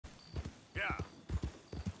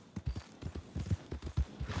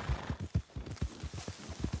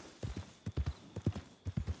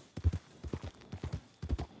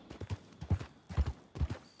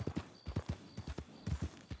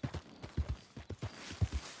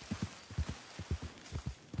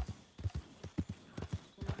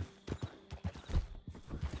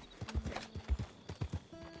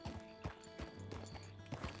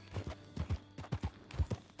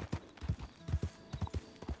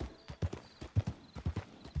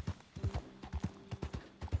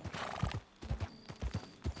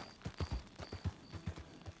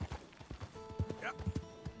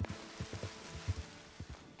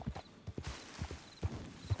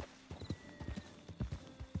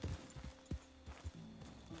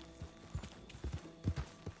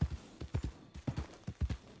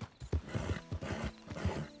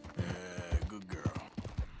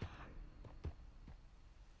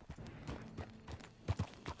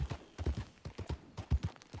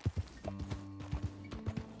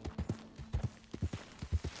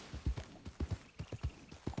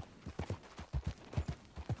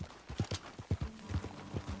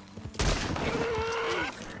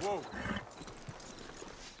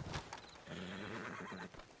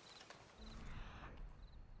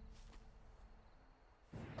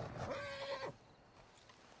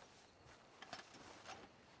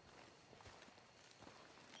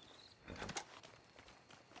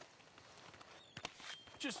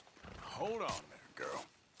Just hold on there, girl.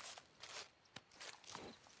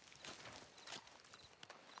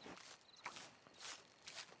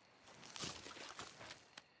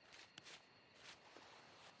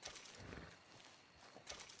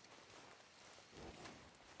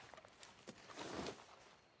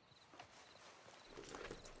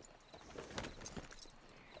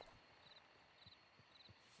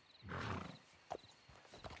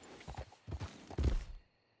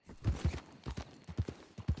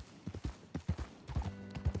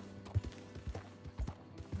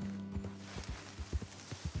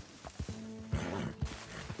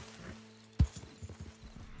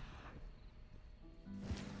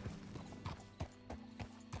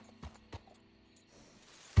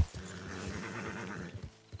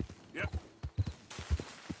 Yep.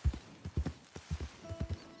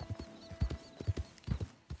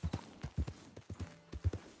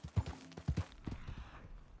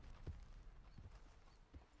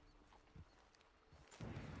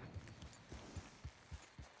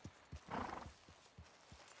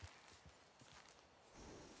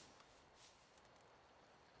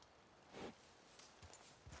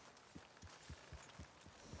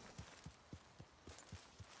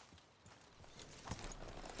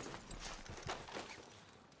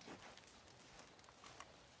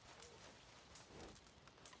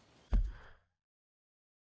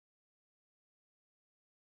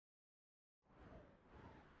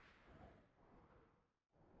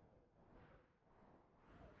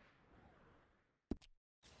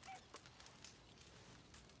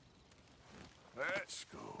 Let's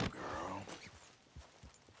go, girl.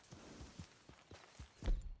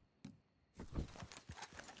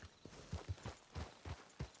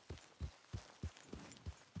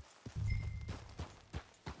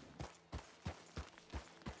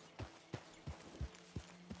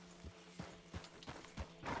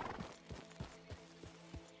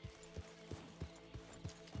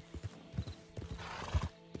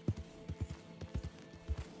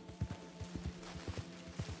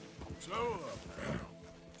 Slow up now.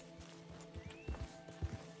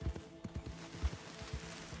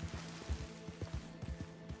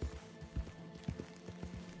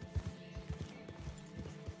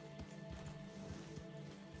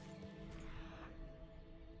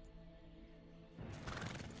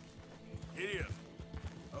 Idiot.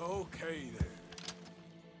 Okay there.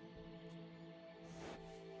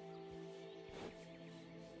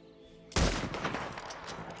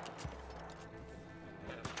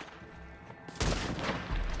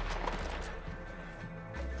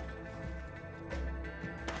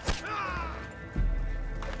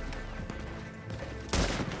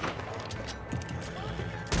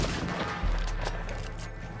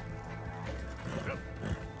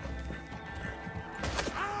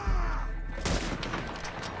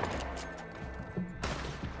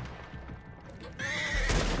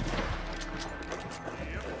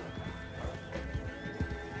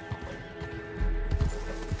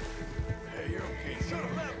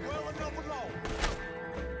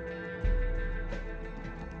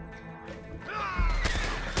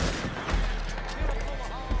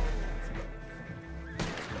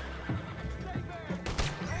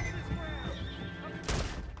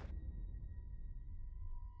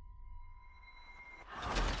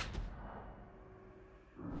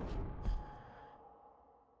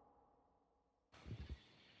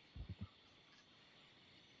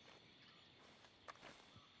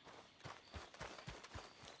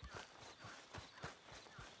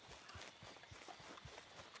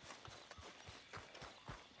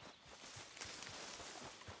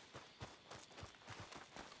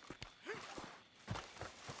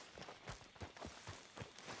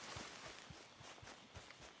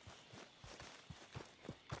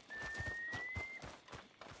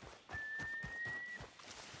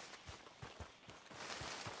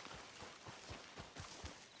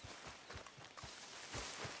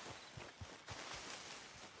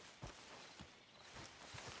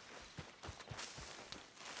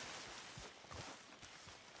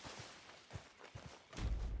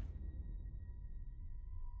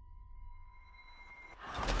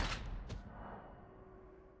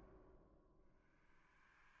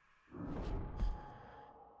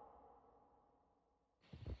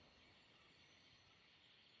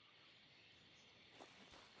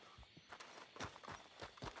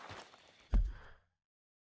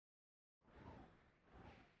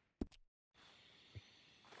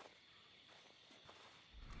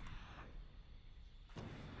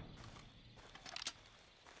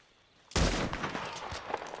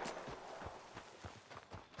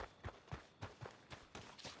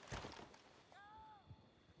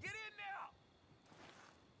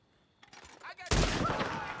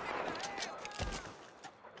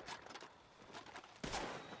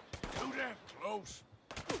 close.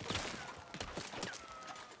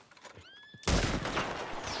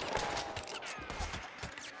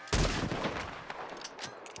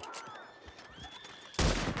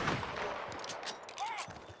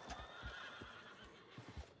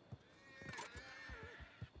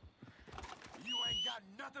 You ain't got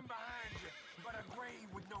nothing behind you but a grave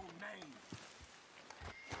with no name.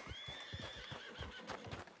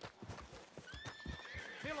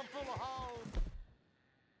 Fill 'em full of holes.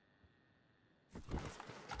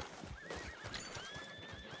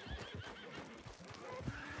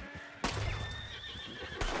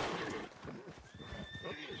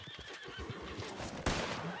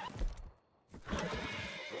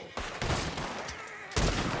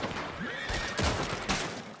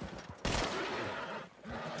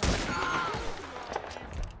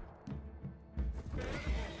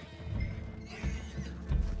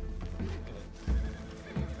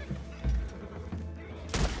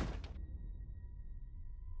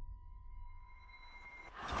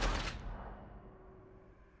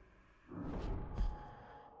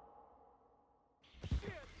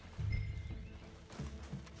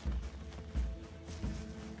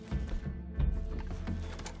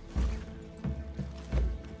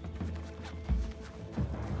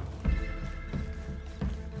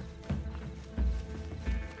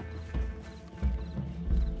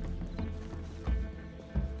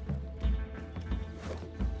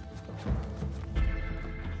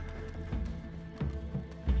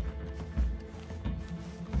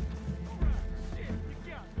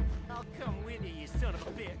 I'll come with you, you son of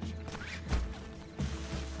a bitch.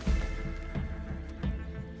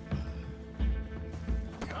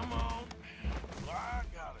 Come on. Well, I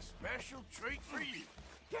got a special treat for you.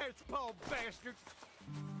 Cat's paw bastard.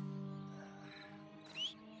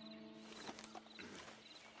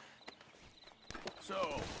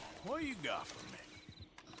 So, what you got for me?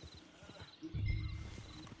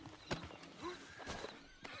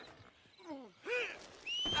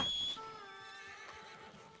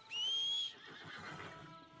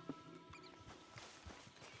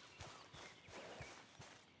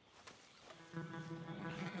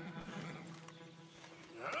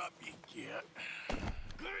 Up you get.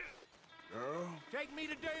 Girl, Take me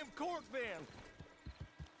to damn court then.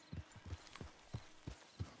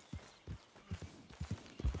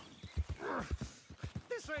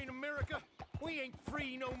 This ain't America. We ain't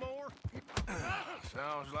free no more.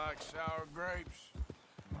 sounds like sour grapes.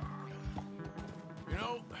 You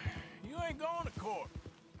know, you ain't going to court.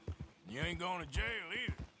 You ain't going to jail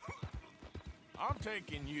either. I'm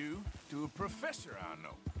taking you to a professor I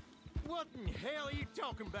know. What in hell are you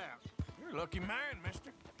talking about? You're a lucky man,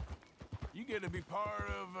 mister. You get to be part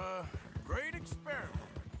of a great experiment.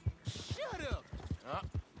 Shut up!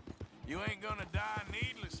 You ain't gonna die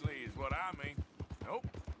needlessly, is what I mean. Nope.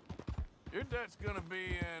 Your death's gonna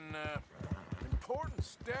be an important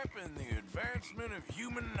step in the advancement of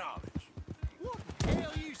human knowledge. What the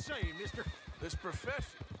hell are you saying, mister? This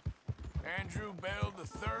professor, Andrew Bell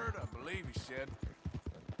III, I believe he said.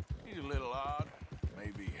 He's a little odd,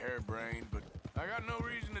 maybe harebrained, but I got no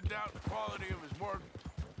reason to doubt the quality of his work.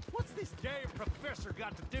 What's this damn professor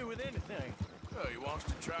got to do with anything? Well, he wants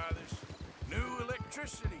to try this new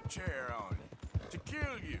electricity chair on you, to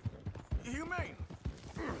kill you. Humane.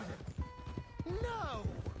 No!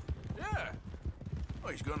 Yeah.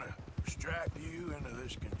 Well, he's gonna strap you into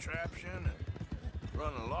this contraption and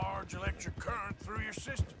run a large electric current through your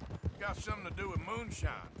system. Got something to do with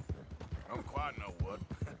moonshine. I don't quite know what.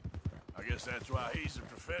 I guess that's why he's the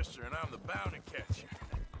professor and I'm the bounty catcher.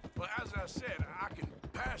 Well, as I said, I can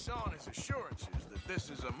pass on his assurances that this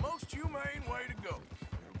is a most humane way to go.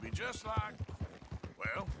 It'll be just like,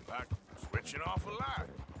 well, like switching off a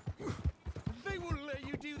light. They wouldn't let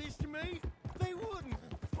you do this to me. They wouldn't.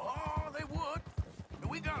 Oh, they would.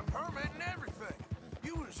 We got a permit and everything.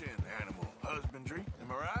 You was in animal husbandry,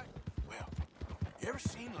 am I right? Well, you ever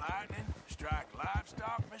seen lightning strike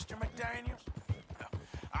livestock, Mr. McDaniels? Well,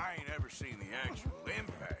 I ain't ever seen the actual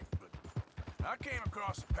impact, but I came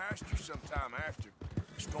across the pasture sometime after.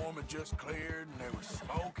 The storm had just cleared and there was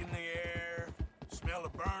smoke in the air, smell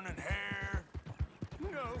of burning hair.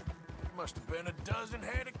 No. Must have been a dozen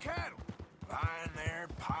head of cattle, lying there,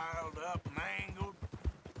 piled up, mangled,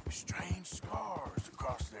 with strange scars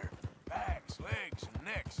across their backs, legs, and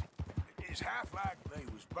necks. It's half like they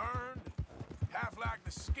was burned, half like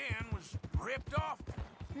the skin was ripped off.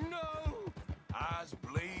 No! Eyes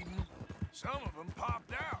bleeding, some of them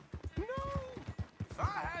popped out. No! If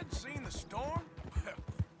I hadn't seen the storm, well,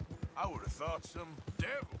 I would have thought some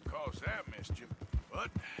devil caused that mischief. But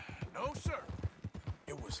no, sir.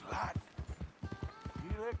 It was lightning.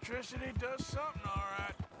 Electricity does something, all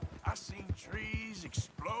right. I seen trees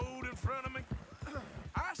explode in front of me.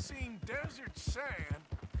 I seen desert sand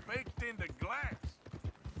baked into glass.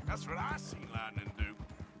 That's what I seen lightning do.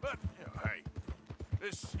 But, you know, hey,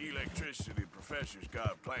 this electricity professor's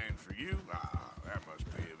got planned for you, that must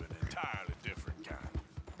be of an entirely different kind.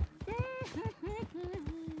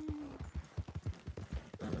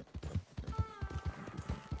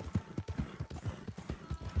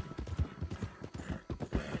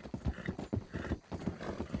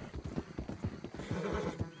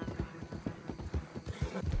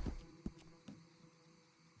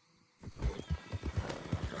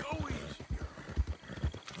 Go easy,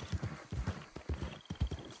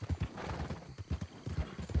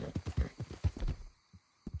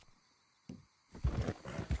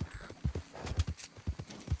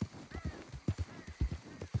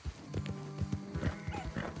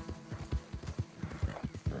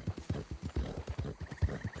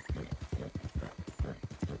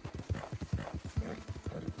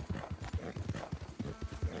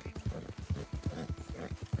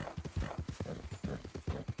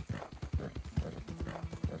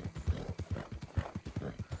 girl.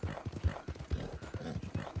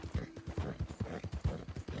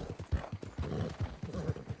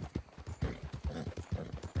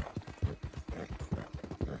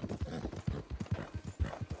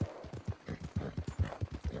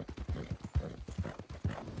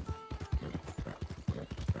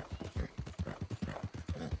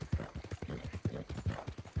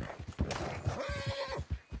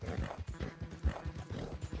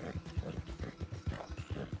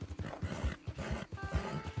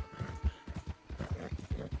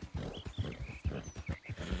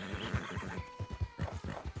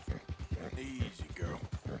 Easy, girl.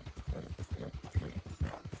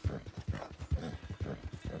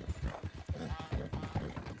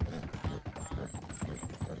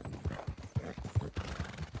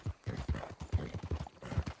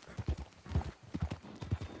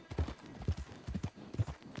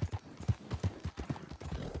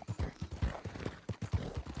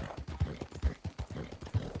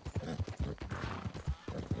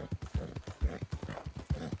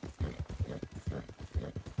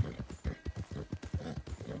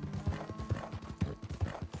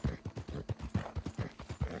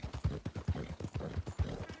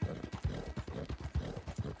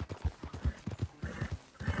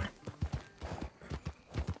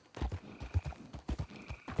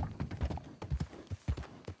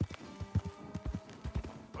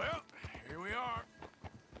 Well, here we are.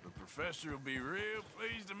 The professor will be real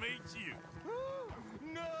pleased to meet you.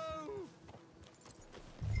 No!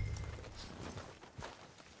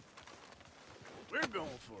 We're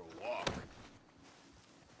going for a walk.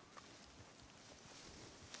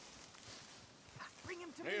 Bring him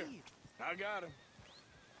to Here, me. I got him.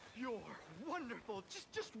 You're wonderful.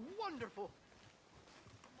 Just wonderful.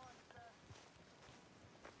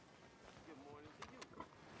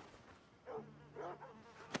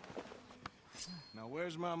 Now,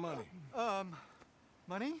 where's my money?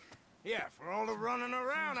 Money? Yeah, for all the running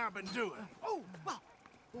around I've been doing. Oh, well,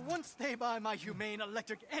 once they buy my humane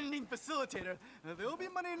electric ending facilitator, there'll be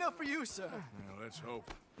money enough for you, sir. Well, let's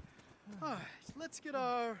hope. All right, let's get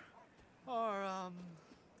our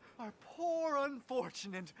poor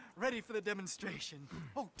unfortunate ready for the demonstration.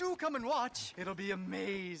 Oh, do come and watch. It'll be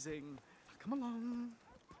amazing. Come along.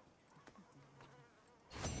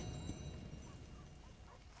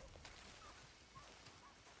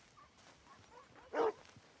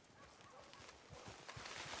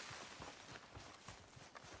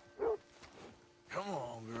 Come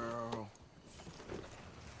on, girl.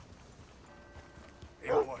 Hey,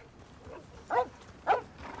 boy.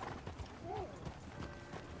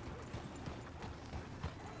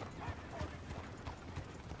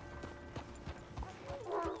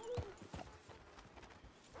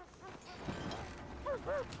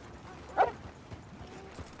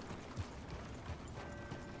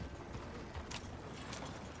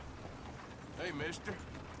 Hey, mister.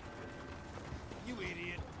 You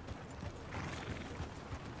idiot.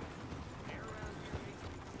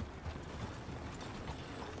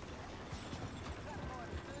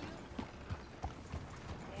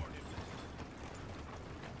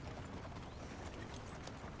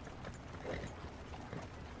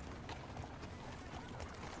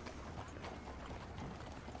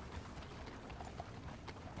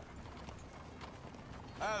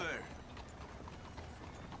 Hi there.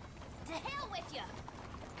 To hell with you!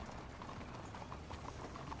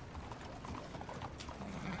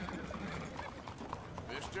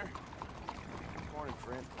 Mister? Morning,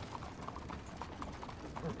 friend.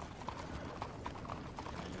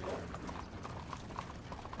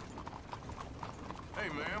 Hey,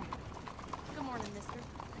 ma'am.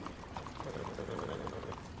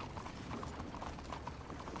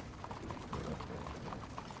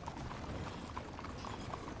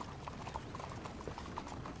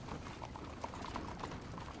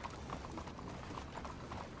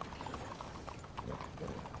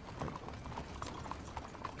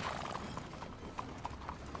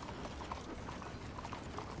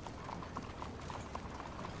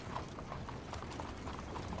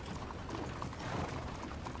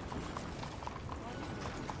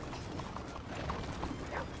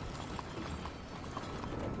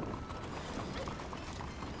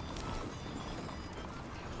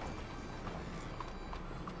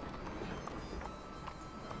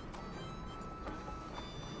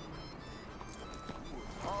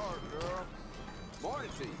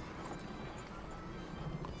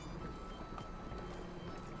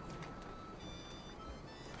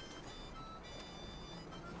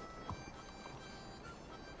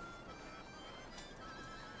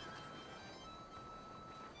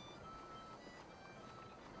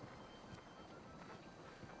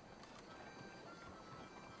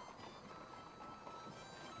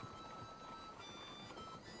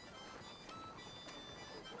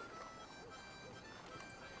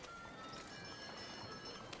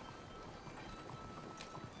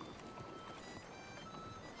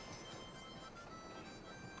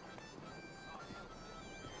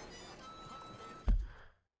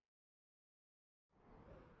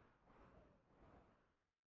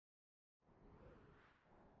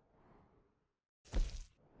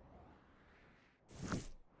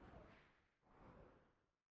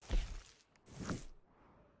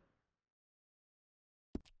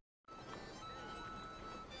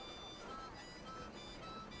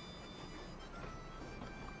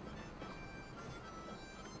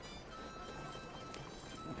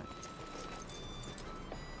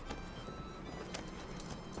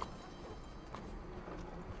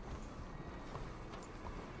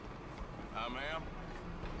 ma'am.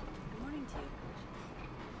 Good morning to you.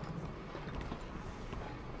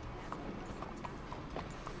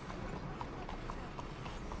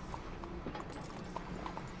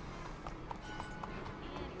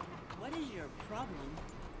 What is your problem?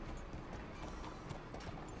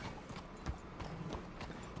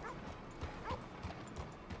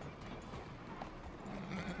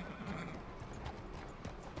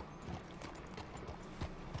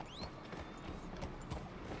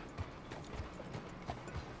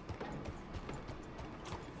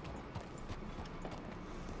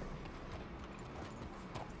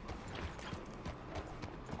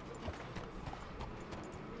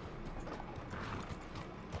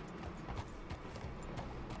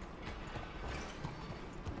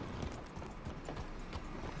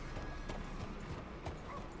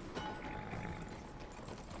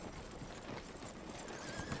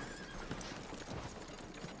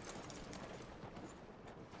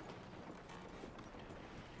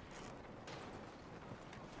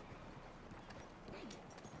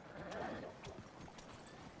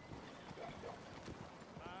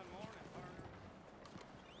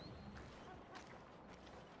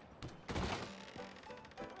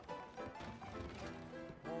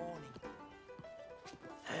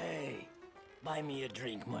 Hey, buy me a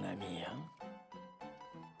drink, mon ami, huh?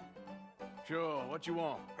 Sure, what you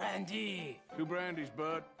want? Randy! 2 brandies,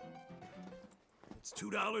 bud. It's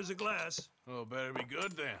 $2 a glass. Oh, better be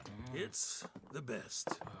good then. It's the best.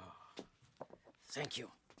 Thank you.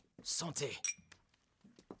 Santé.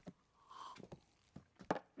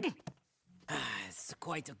 It's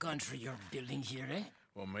quite a country you're building here, eh?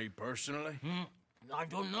 Well, me personally? I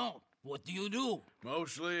don't know. What do you do?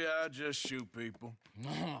 Mostly, I just shoot people.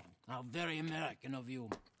 How very American of you.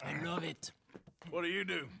 I love it. What do you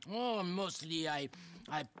do? Oh, mostly I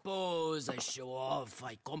pose, I show off,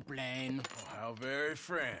 I complain. Oh, how very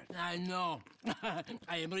French. I know.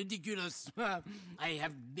 I am ridiculous. I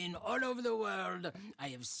have been all over the world. I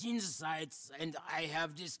have seen the sights, and I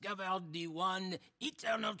have discovered the one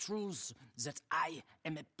eternal truth that I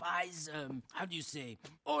am a pies, how do you say,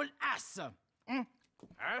 all ass.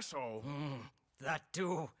 Asshole. That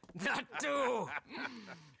too. That too.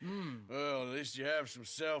 Well, at least you have some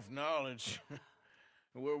self-knowledge.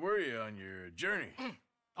 Where were you on your journey?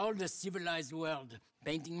 All the civilized world.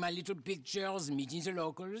 Painting my little pictures, meeting the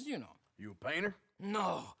locals, you know. You a painter?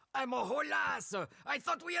 No, I'm a whole ass. I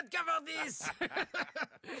thought we had covered this.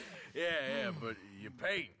 Yeah, but you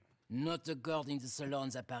paint. Not according to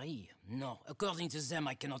salons at Paris. No, according to them,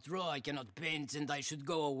 I cannot draw, I cannot paint, and I should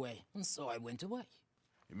go away. And so I went away.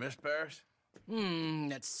 You miss Paris?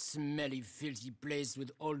 That smelly, filthy place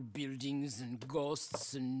with old buildings and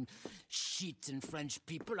ghosts and shit and French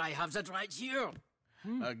people. I have that right here.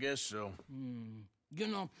 I guess so. You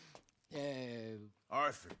know,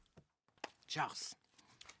 Arthur. Charles.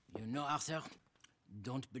 You know, Arthur?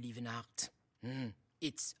 Don't believe in art.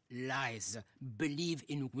 It's lies. Believe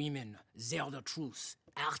in women. They're the truth.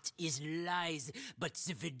 Art is lies, but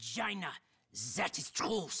the vagina, that is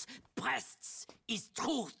truth. Breasts is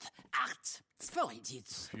truth. Art, it's for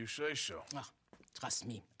idiots. If you say so. Ah, trust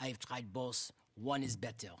me, I've tried both. One is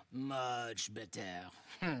better. Much better.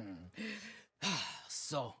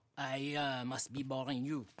 So, I must be boring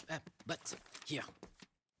you. But, here.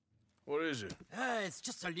 What is it? It's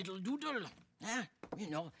just a little doodle. You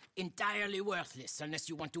know, entirely worthless, unless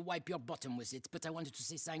you want to wipe your bottom with it. But I wanted to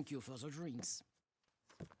say thank you for the drinks.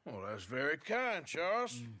 Well, that's very kind,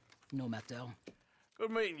 Charles. No matter.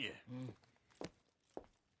 Good meeting you.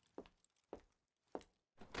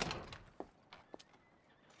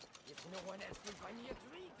 If no one else will buy me a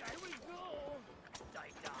drink, I will go.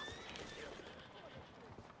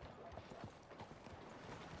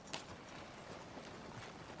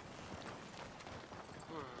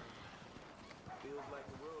 Feels like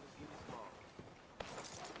the world is getting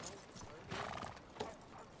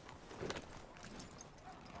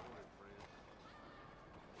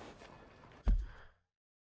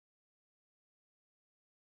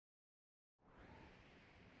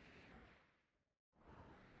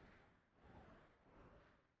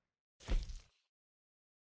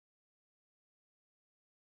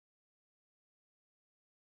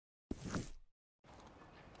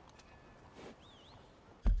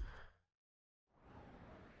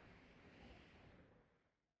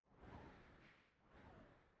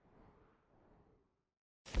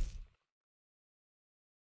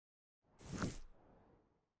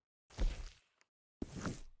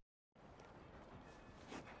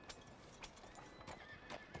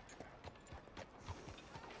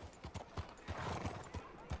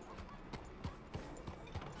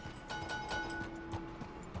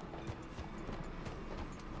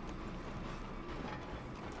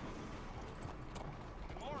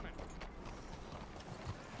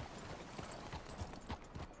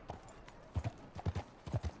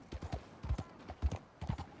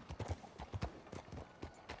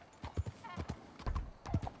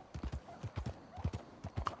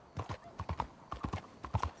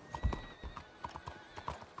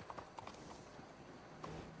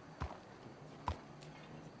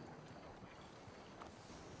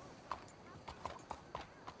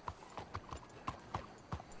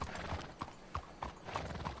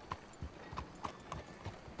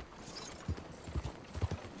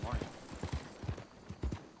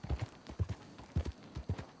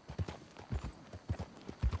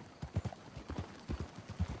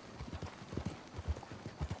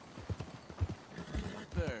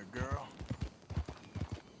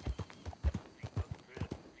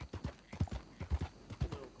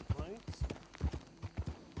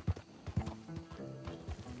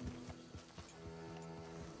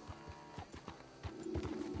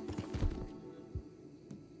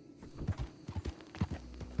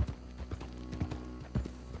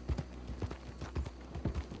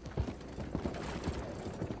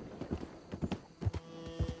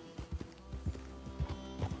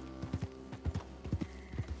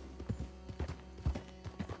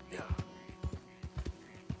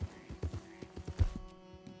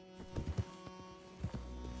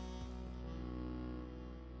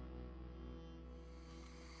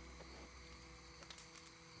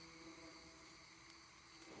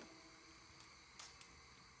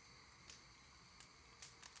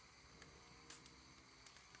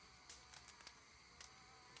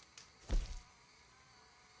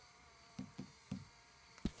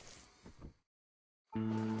You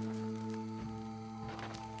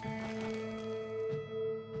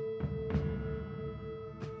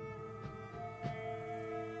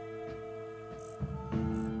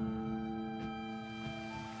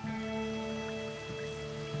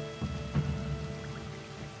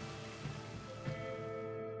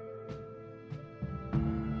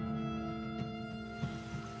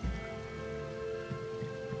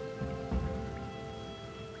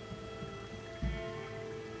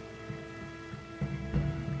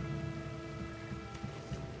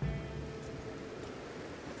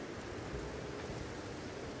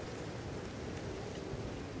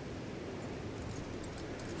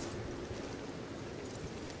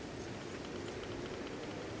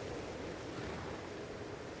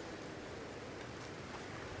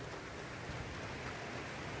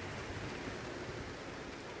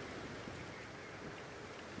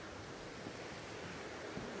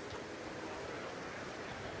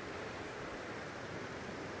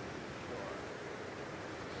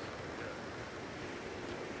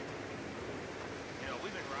know,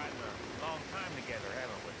 we've been riding a long time together,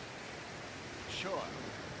 haven't we? Sure.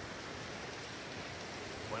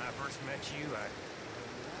 When I first met you,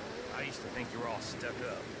 I used to think you were all stuck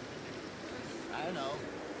up. I know.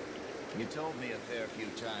 You told me a fair few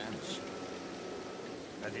times.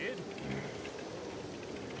 I did?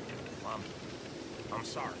 I'm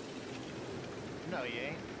sorry. No, you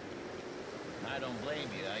ain't. I don't blame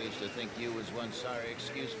you. I used to think you was one sorry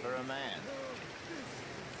excuse for a man.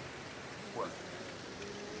 What?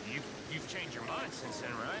 You've changed your mind since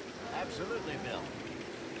then, right? Absolutely, Bill.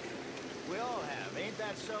 We all have. Ain't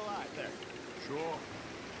that so, Arthur? Sure.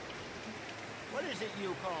 What is it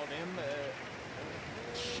you called him?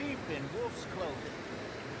 Sheep in wolf's clothing.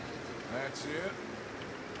 That's it?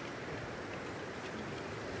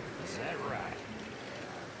 Is that right?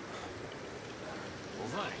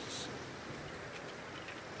 Well, thanks.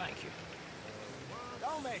 Thank you.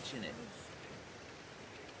 Don't mention it.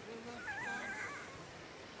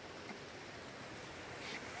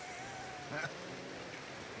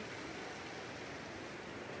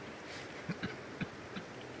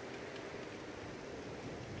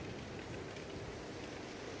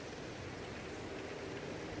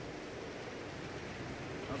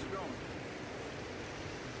 How's it going?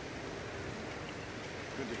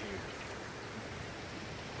 Good to hear.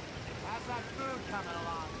 How's that food coming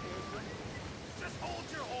along, Jason? Just hold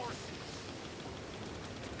your horses.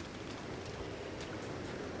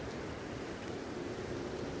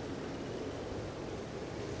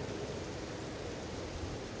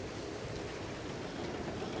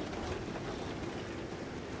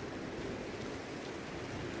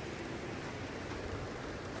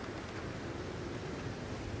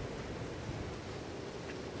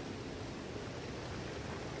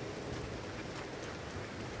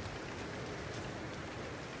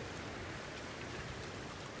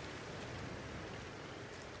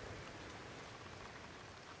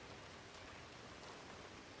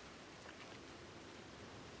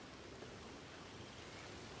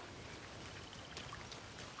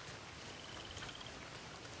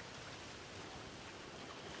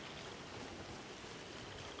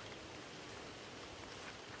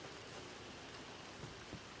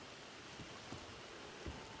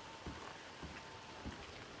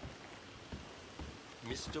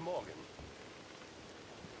 Mr. Morgan.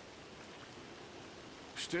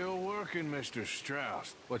 Still working, Mr.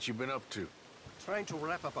 Strauss. What you been up to? Trying to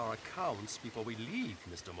wrap up our accounts before we leave,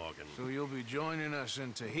 Mr. Morgan. So you'll be joining us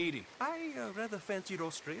in Tahiti? I rather fancied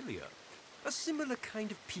Australia. A similar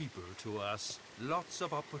kind of people to us. Lots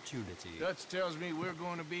of opportunity. Dutch tells me we're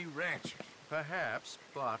going to be ranchers. Perhaps,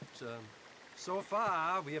 but so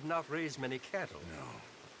far we have not raised many cattle. No.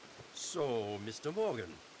 So, Mr.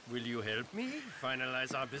 Morgan, will you help me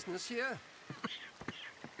finalize our business here?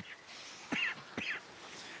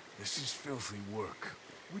 This is filthy work.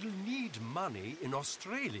 We'll need money in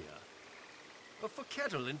Australia. For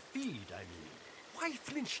cattle and feed, I mean. Why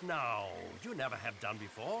flinch now? You never have done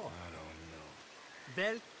before. I don't know.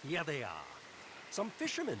 Well, here they are. Some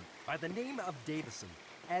fishermen by the name of Davison,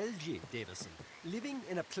 L.J. Davison, living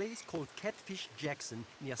in a place called Catfish Jackson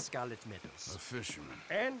near Scarlet Meadows. A fisherman.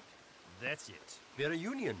 And that's it. We're a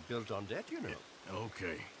union built on that, you know.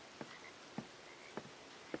 Okay.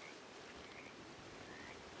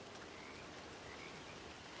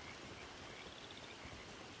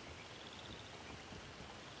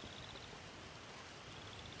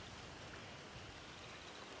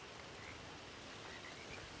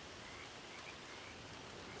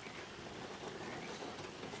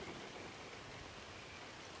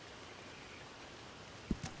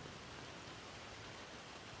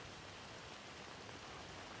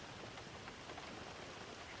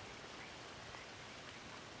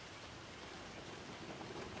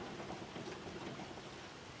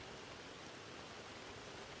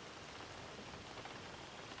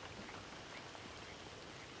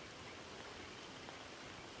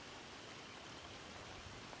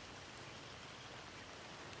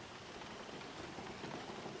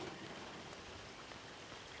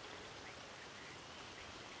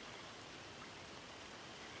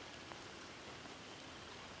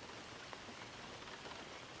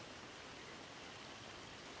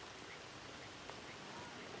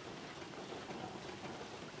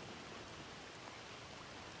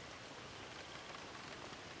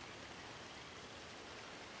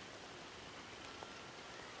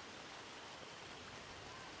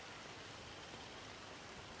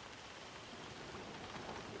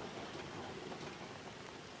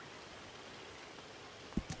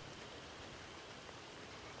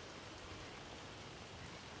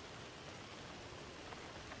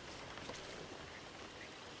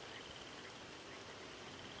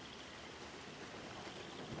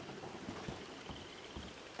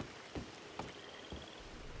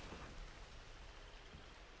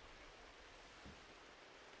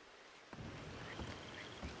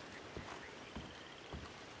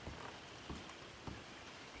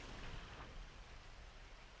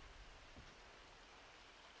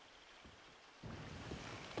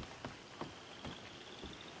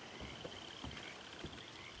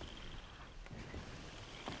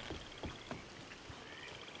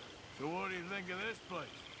 think of this place?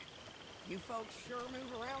 You folks sure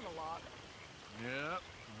move around a lot. Yep,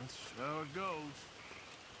 that's how it goes.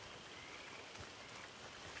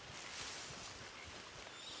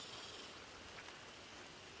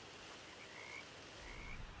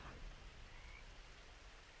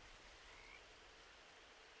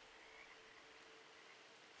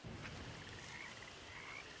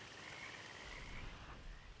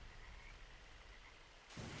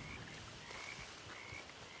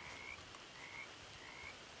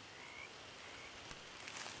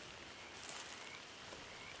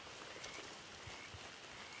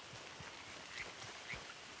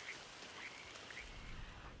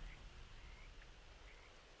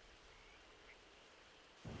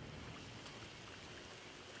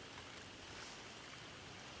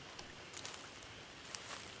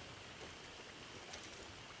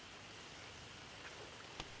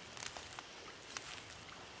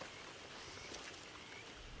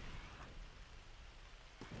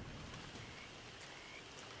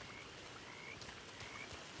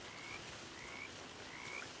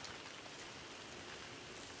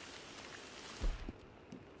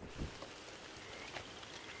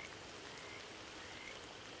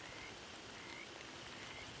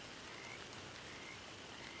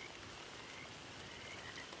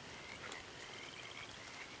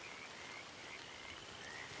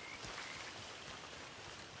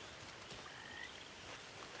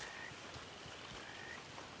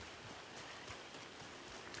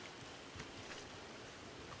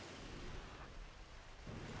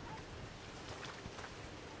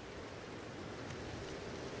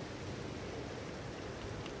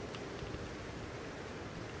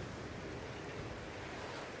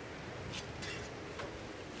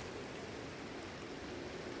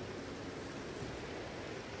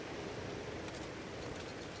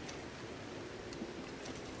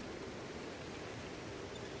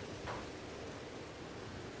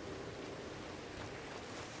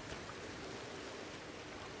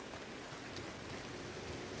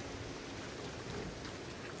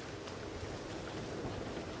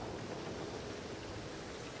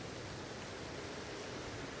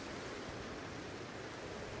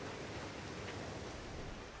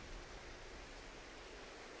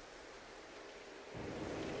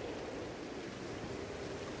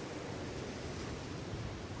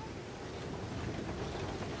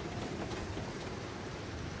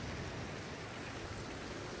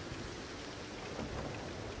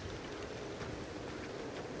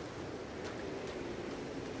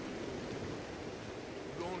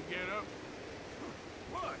 Get up?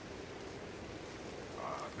 What?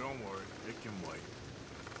 Ah, don't worry. It can wait.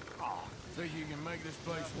 Ah, think you can make this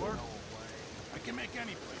place work? No way. I can make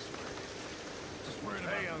any place work. Just worried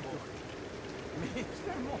Hey, about the Uncle. board.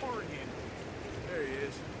 Mr. Morgan. There he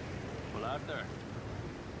is. Well, out there.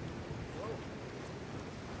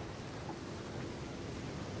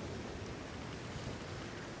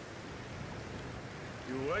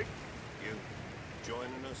 You awake? You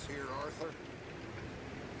joining us here, Arthur?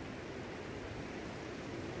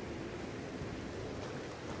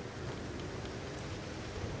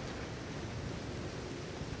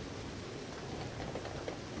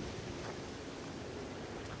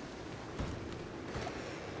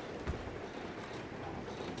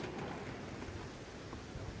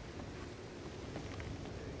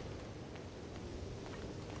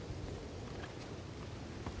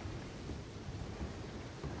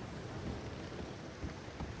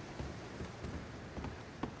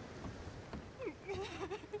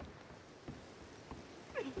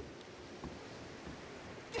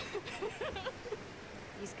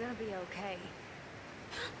 He's gonna be okay.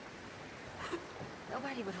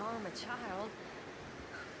 Nobody would harm a child.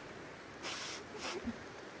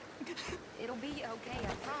 It'll be okay,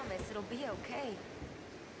 I promise. It'll be okay.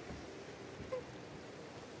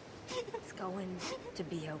 It's going to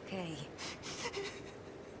be okay.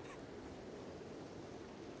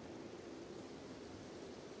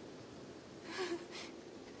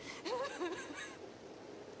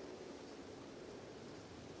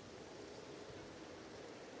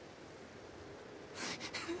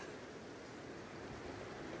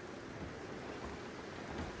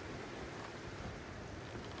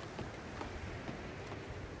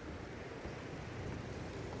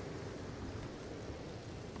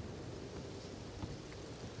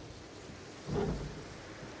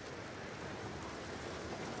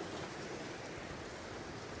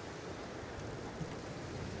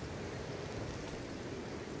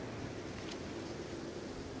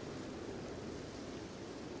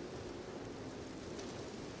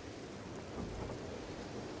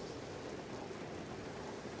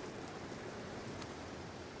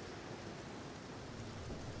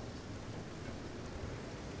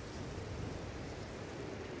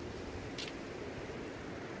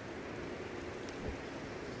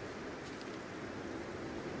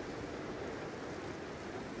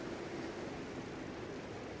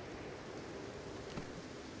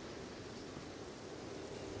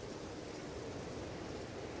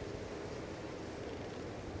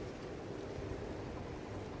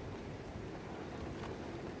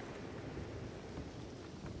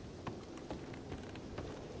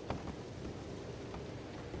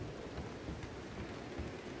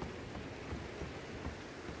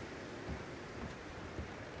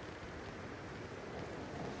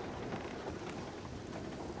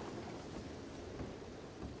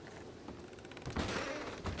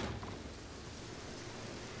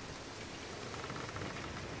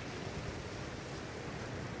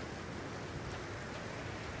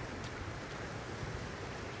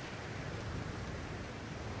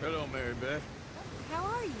 Hello, Mary Beth. How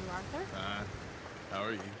are you, Arthur? Fine. How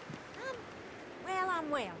are you? Well, I'm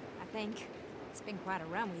well, I think. It's been quite a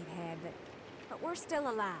run we've had, but we're still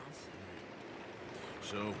alive.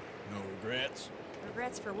 So, no regrets?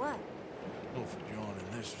 Regrets for what? Oh, for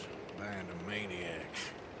joining this band of maniacs.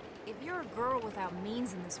 If you're a girl without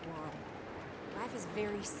means in this world, life is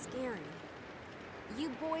very scary. You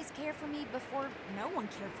boys cared for me before no one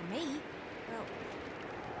cared for me. Well,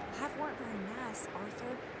 life weren't very nice,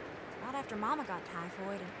 Arthur. Not after Mama got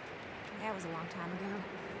typhoid, and that was a long time ago.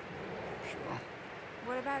 Sure.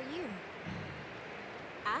 What about you?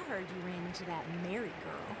 I heard you ran into that Mary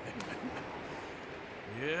girl.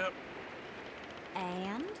 Yep.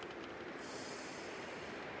 And?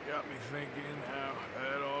 Got me thinking how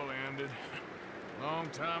that all ended. Long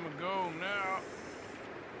time ago now.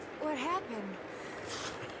 What happened?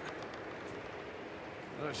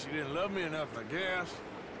 Well, she didn't love me enough, I guess.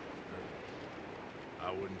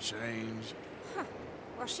 I wouldn't change. Huh.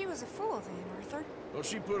 Well, she was a fool then, Arthur. Well,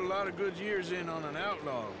 she put a lot of good years in on an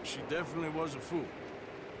outlaw. She definitely was a fool.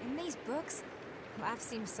 In these books, life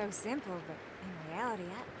seems so simple, but in reality,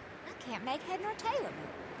 I can't make head nor tail of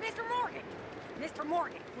it. Mr. Morgan! Mr.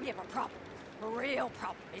 Morgan, we have a problem. A real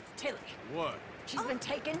problem. It's Tilly. What? She's been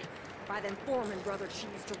taken by them Foreman brothers she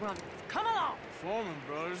used to run with. Come along! Foreman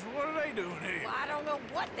brothers? What are they doing here? Well, I don't know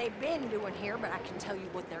what they've been doing here, but I can tell you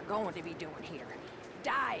what they're going to be doing here.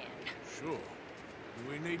 Dying. Sure.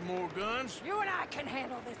 Do we need more guns? You and I can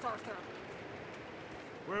handle this, Arthur.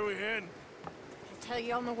 Where are we heading? I'll tell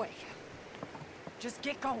you on the way. Just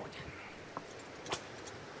get going.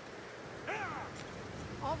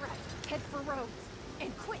 All right, head for Rhodes.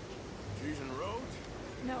 And quick. She's in Rhodes?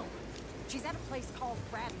 No. She's at a place called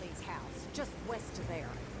Bradley's house, just west of there.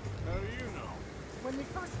 How do you know? When we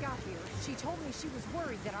first got here, she told me she was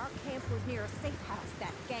worried that our camp was near a safe house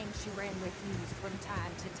that gang she ran with used from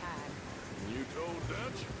time to time. You told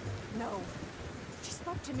Dutch? No. She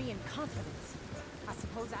spoke to me in confidence. I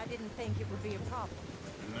suppose I didn't think it would be a problem.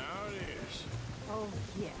 Now it is. Oh,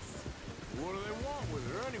 yes. What do they want with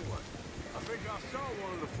her anyway? I think I saw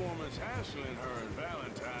one of the foremans hassling her and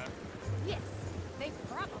Valentine. Yes. They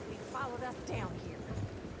probably followed us down here.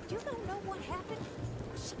 You don't know what happened?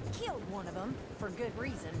 She killed one of them, for good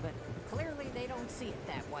reason, but clearly they don't see it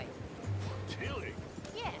that way. Tilly?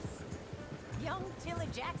 Yes. Young Tilly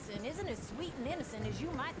Jackson isn't as sweet and innocent as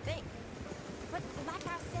you might think. But like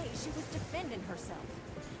I say, she was defending herself.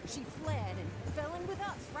 She fled and fell in with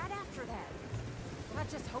us right after that. I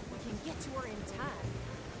just hope we can get to her in time.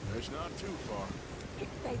 It's not too far.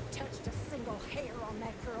 If they've touched a single hair on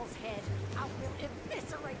that girl's head, I will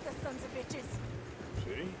eviscerate the sons of bitches.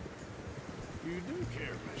 See? You do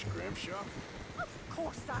care, Miss Grimshaw. Of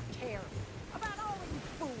course I care. About all of you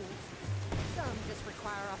fools. Some just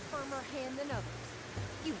require a firmer hand than others.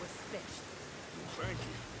 You were special. Thank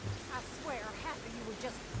you. I swear half of you were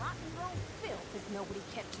just rotten road filth if nobody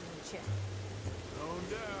kept you in check. No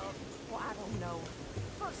doubt. Well, I don't know.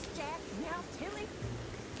 First Jack, now Tilly.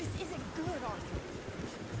 This isn't good, Arthur.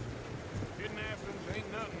 Kidnappings ain't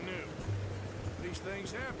nothing new. These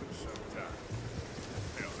things happen sometimes.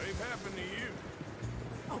 Hell, they've happened to you.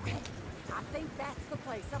 Okay, I think that's the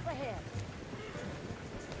place up ahead.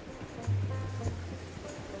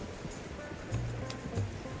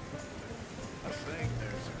 I think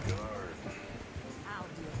there's a guard. I'll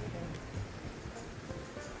deal with him.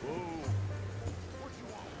 Whoa. What you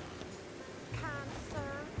want? Kind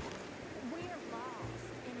sir, we're lost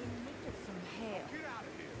and in need of some help. Get out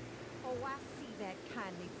of here. Oh, I see that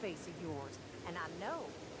kindly face of yours, and I know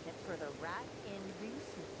that for the right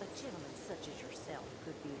inducement, a gentleman such as yourself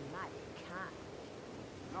could be mighty kind.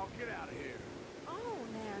 Now get out of here. Oh,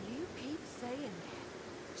 now you keep saying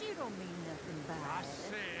that. You don't mean nothing by I it.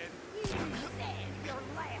 said... You said your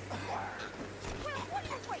last word. Well, what are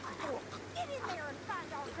you waiting for? Get in there and find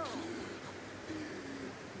our girl.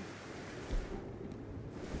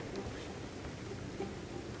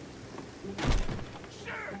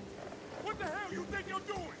 Shit! What the hell you think you're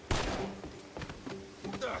doing?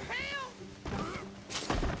 The hell?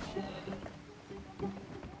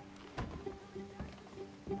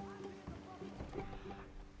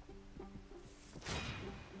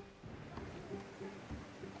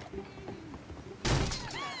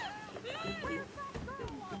 Where's that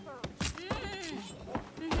girl, Arthur?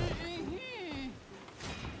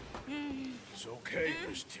 It's okay,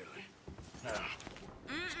 Miss Tilly. Now,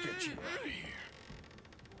 let's get you out of here.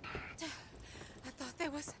 I thought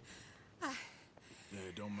there was... Yeah,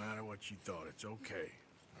 it don't matter what you thought. It's okay.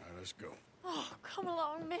 All right, let's go. Oh, come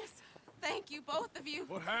along, miss. Thank you, both of you.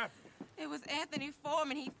 What happened? It was Anthony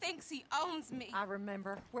Foreman. He thinks he owns me. I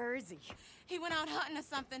remember. Where is he? He went out hunting or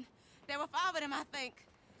something. There were 5 of them, I think.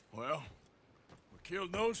 Well, we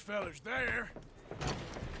killed those fellas there.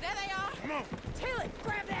 There they are. Come on. Tilly,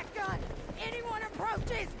 grab that gun! Anyone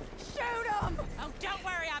approaches, shoot them! Oh, don't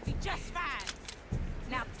worry, I'll be just fine.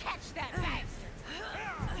 Now catch that bastard.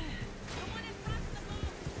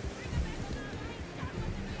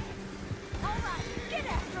 All right, get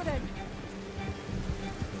after them!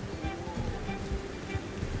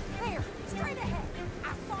 There, straight ahead.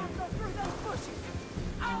 I saw him go through those bushes.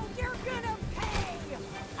 Oh, you're gonna pay!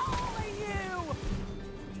 All of you!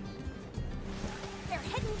 They're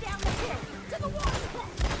heading down the hill to the water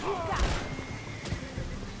pump. You got it.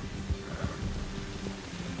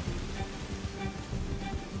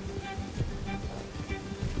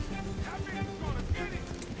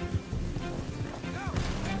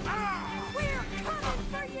 We're coming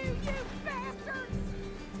for you, you bastards!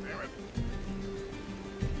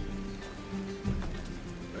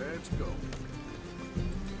 Let's go.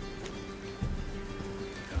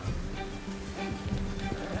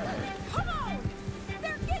 Come on!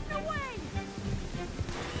 They're getting away!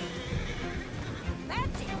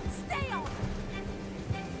 That's it! Stay on it!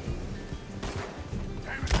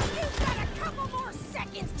 You've got a couple more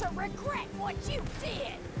seconds to regret what you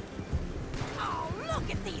did! Oh, look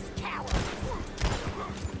at these cowards!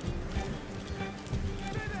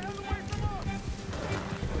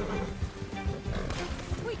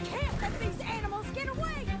 We can't let these animals get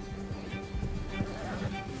away!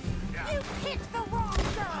 You picked the wrong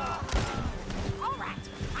girl! All right,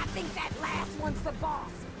 I think that last one's the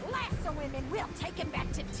boss. Lasso him and we'll take him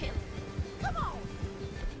back to Tilly. Come on!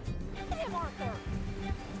 Hit him, Arthur!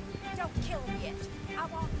 Don't kill him yet. I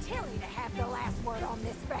want Tilly to have the last word on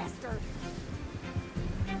this bastard.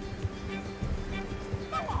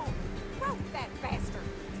 Come on! Rope that bastard!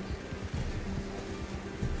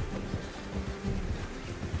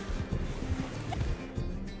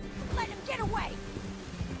 Let him get away!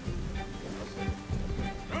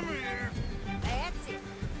 Come here. That's it.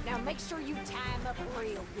 Now make sure you tie him up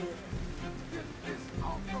real good. Get this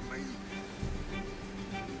off of me!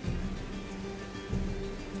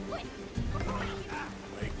 Quick!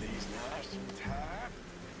 Make these nice and tight.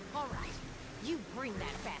 All right. You bring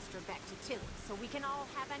that bastard back to Tilly so we can all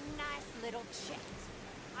have a nice little chat.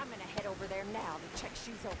 I'm gonna head over there now to check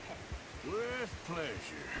she's okay. With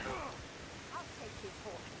pleasure. I'll take his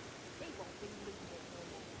horse. He won't be leaving it no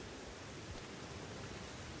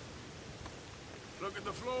more. Look at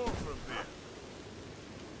the floor for a bit.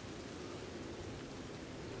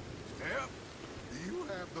 Step. Do you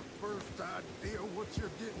have the first idea what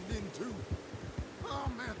you're getting into?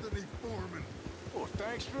 I'm Anthony Foreman. Well,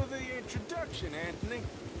 thanks for the introduction, Anthony.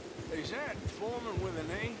 Is that Foreman with an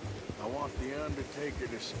A? I want the Undertaker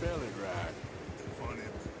to spell it right. Funny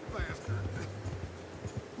bastard.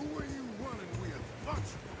 Who are you running with?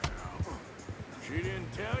 Bunch now. She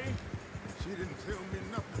didn't tell you? She didn't tell me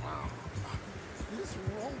nothing. This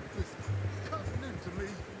rope is cutting into me.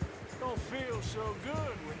 Don't feel so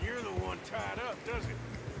good when you're the one tied up, does it?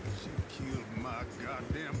 She killed my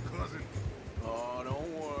goddamn cousin. Oh,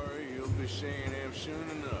 don't worry. You'll be seeing him soon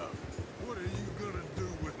enough. What are you gonna do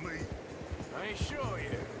with me? I ain't sure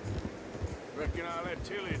yet. Reckon I'll let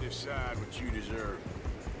Tilly decide what you deserve.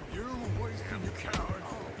 You're wasting your coward.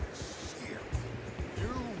 Oh, shit.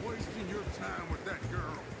 You're wasting your time with that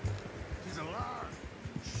girl. She's alive.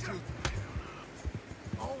 Shut the hell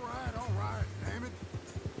up. All right, damn it.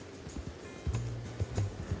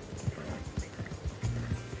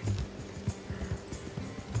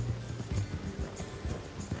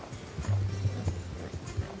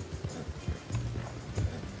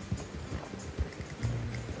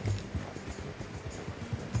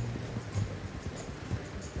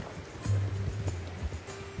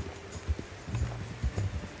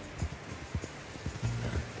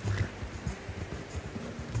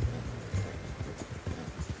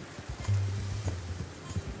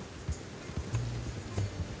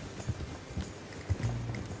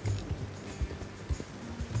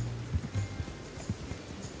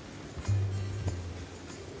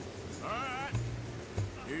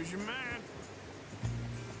 Here's your man.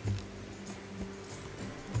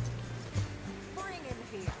 Bring him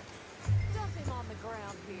here. Dump him on the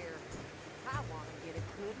ground here. I want to get a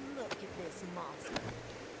good look at this monster.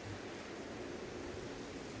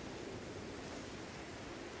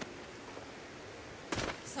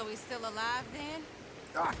 So he's still alive then?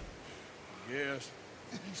 Yes.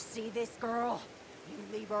 You see this girl?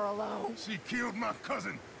 You leave her alone. She killed my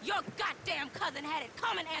cousin. Your goddamn cousin had it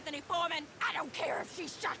coming, Anthony Foreman! I don't care if she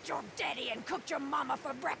shot your daddy and cooked your mama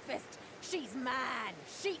for breakfast. She's mine.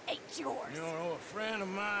 She ain't yours. You know, a friend of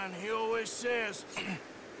mine, he always says,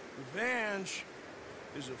 revenge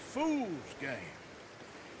is a fool's game.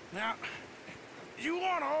 Now, you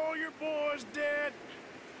want all your boys dead?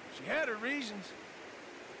 She had her reasons.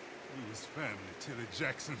 You was family, Tilly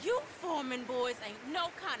Jackson. You Foreman boys ain't no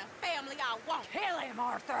kind of family I want. Kill him,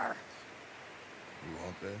 Arthur. You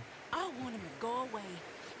want that? I want him to go away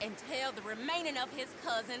and tell the remaining of his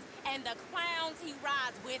cousins and the clowns he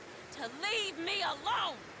rides with to leave me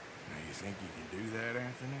alone. Now, you think you can do that,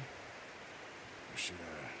 Anthony? Or should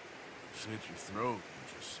I slit your throat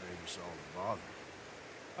and just save us all the bother?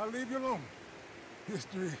 I'll leave you alone.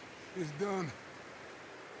 History is done.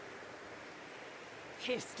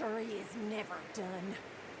 History is never done.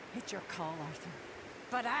 It's your call, Arthur.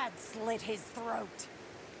 But I'd slit his throat.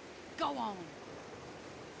 Go on.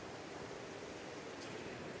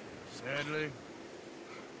 Sadly,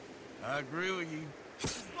 I agree with you.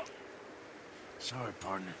 Sorry,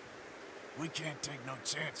 partner. We can't take no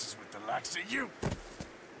chances with the likes of you.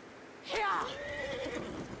 Yeah.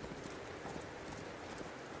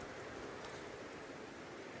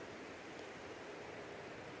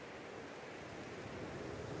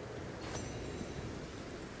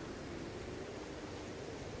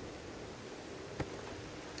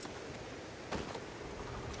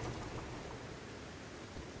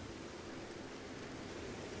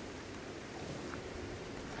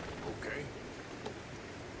 Okay.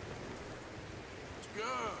 It's good.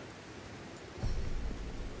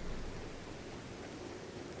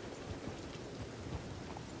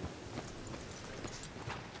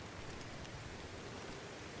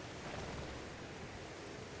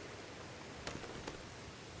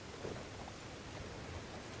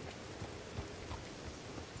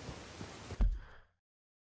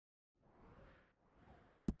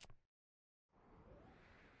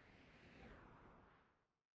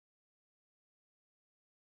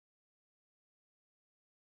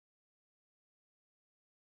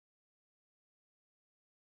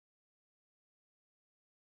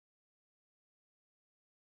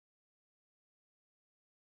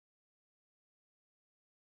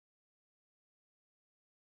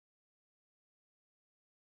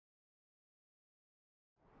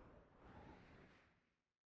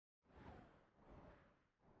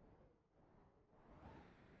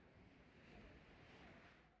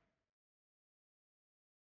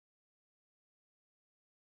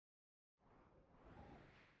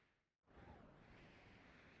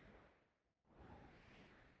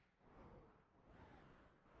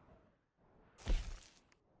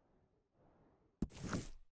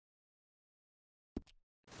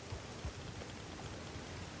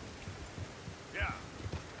 Yeah.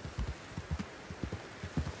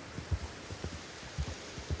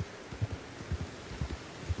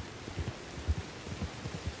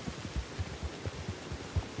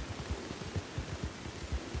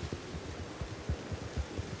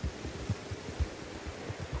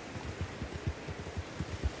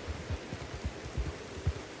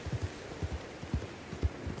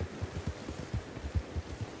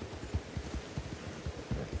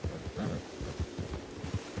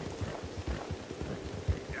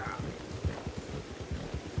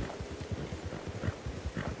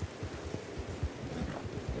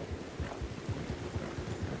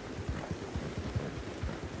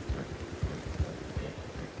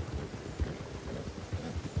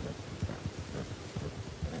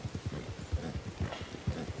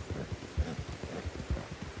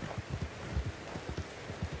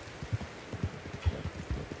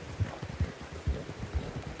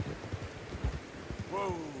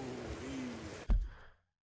 Whoa.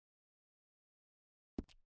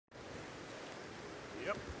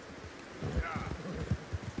 Yep. Yeah.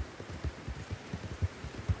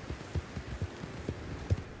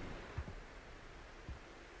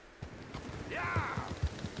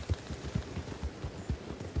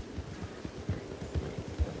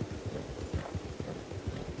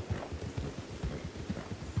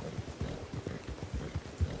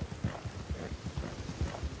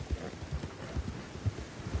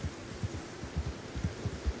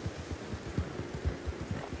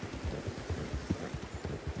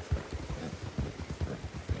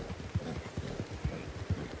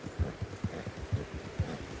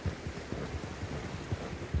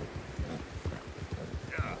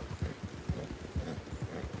 Yeah.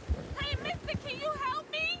 Hey, mister, can you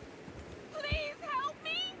help me? Please help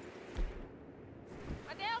me?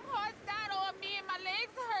 My damn horse died on me and my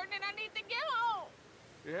legs are hurting and I need to get home.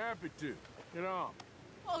 You're happy to. Get on.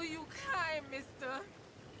 Oh, you kind, mister.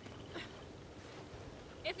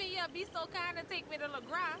 If you be so kind to take me to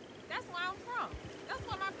LeGras, that's where I'm from. That's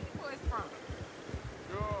where my people is from.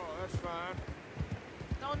 Sure, that's fine.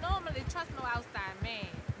 Don't normally trust no outside man.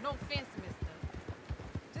 No offense, mister.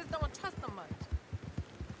 Just don't trust him much.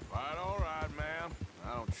 Quite all right, ma'am.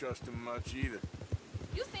 I don't trust him much either.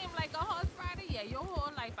 You seem like a horse rider, yeah, your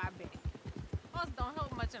whole life, I bet. Horse don't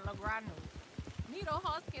help much in Lograno. Neither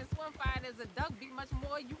horse can swim fine as a duck, be much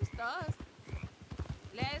more used to us.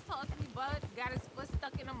 Last horse we bought got his foot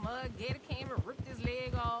stuck in the mud, gator came and ripped his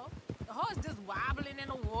leg off. The horse just wobbling in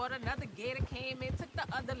the water, another gator came in, took the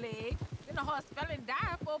other leg. Then the horse fell and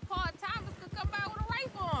died before part-timers could come by with a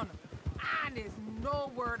rifle on him. Honest,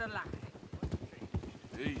 no word of lie.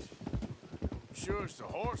 Easy. Sure it's the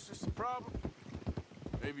horse that's the problem?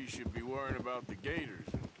 Maybe you should be worrying about the gators.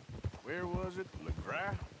 Where was it?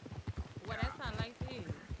 LeGras? Well, that's not like this.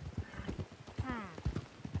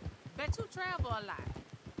 Bet you travel a lot.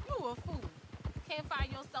 You a fool. Can't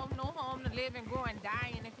find yourself no home to live and grow and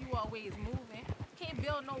dying if you always moving. Can't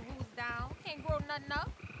build no roots down. Can't grow nothing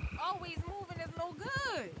up. Always moving is no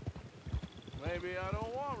good. Maybe I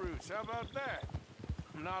don't want roots. How about that?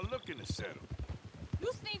 I'm not looking to settle.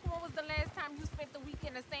 You think when was the last time you spent the week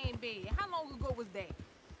in the same bed? How long ago was that?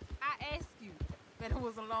 I asked you. Bet it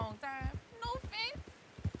was a long time. No offense.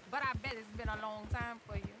 But I bet it's been a long time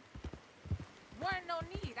for you. Wasn't no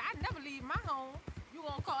need. I never leave my home. You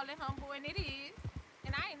gonna call it humble, and it is.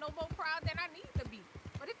 And I ain't no more proud than I need to be.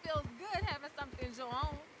 But it feels good having something's your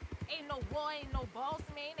own. Ain't no war, ain't no boss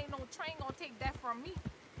man, ain't no train gonna take that from me.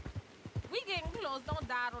 We getting close, don't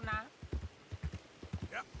dawdle now.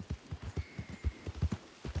 Yep.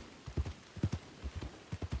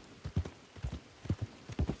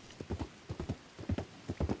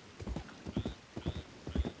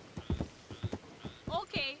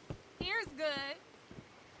 Okay, here's good.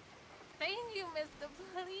 Thank you, mister.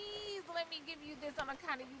 Please let me give you this on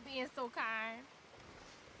account of you being so kind.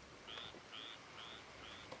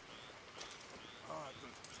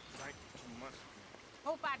 Thank you too much.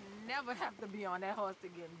 Hope I never have to be on that horse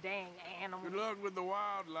again, dang animal. Good luck with the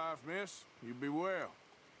wildlife, miss. You be well.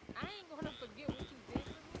 I ain't gonna forget what you did for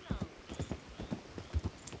me, no.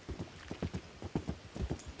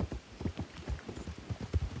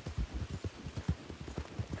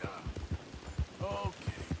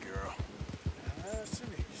 Okay, girl. Nice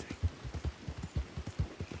and easy.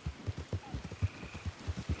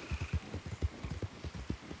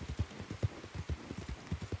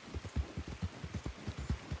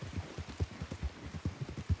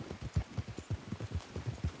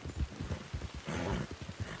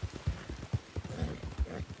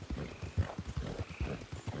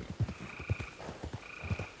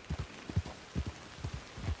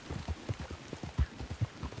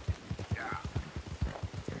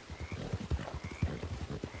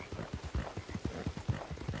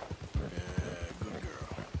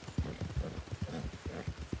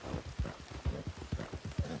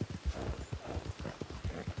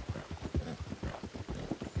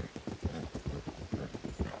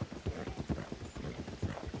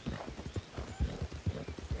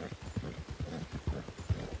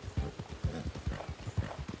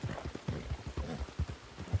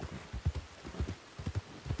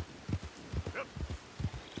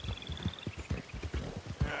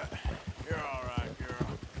 You're all right, girl.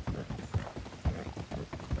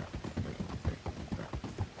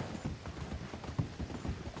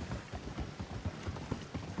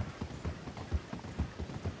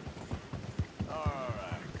 All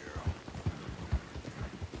right, girl.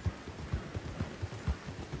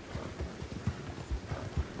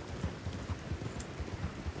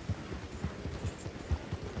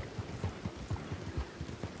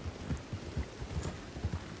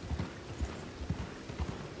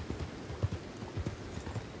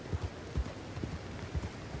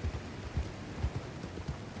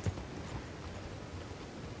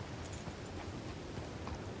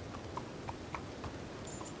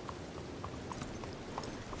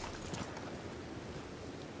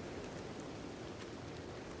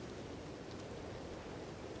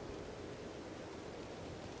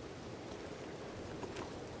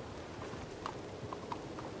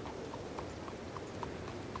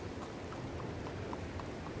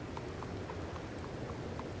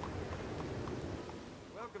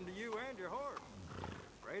 Welcome to you and your horse.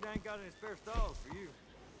 Afraid I ain't got any spare stalls for you.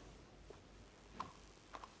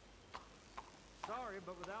 Sorry,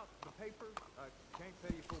 but without the paper, I can't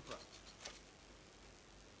pay you full price.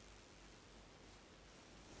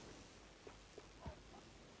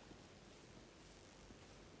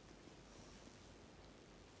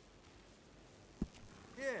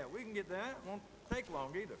 Yeah, we can get that. Won't take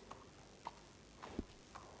long either.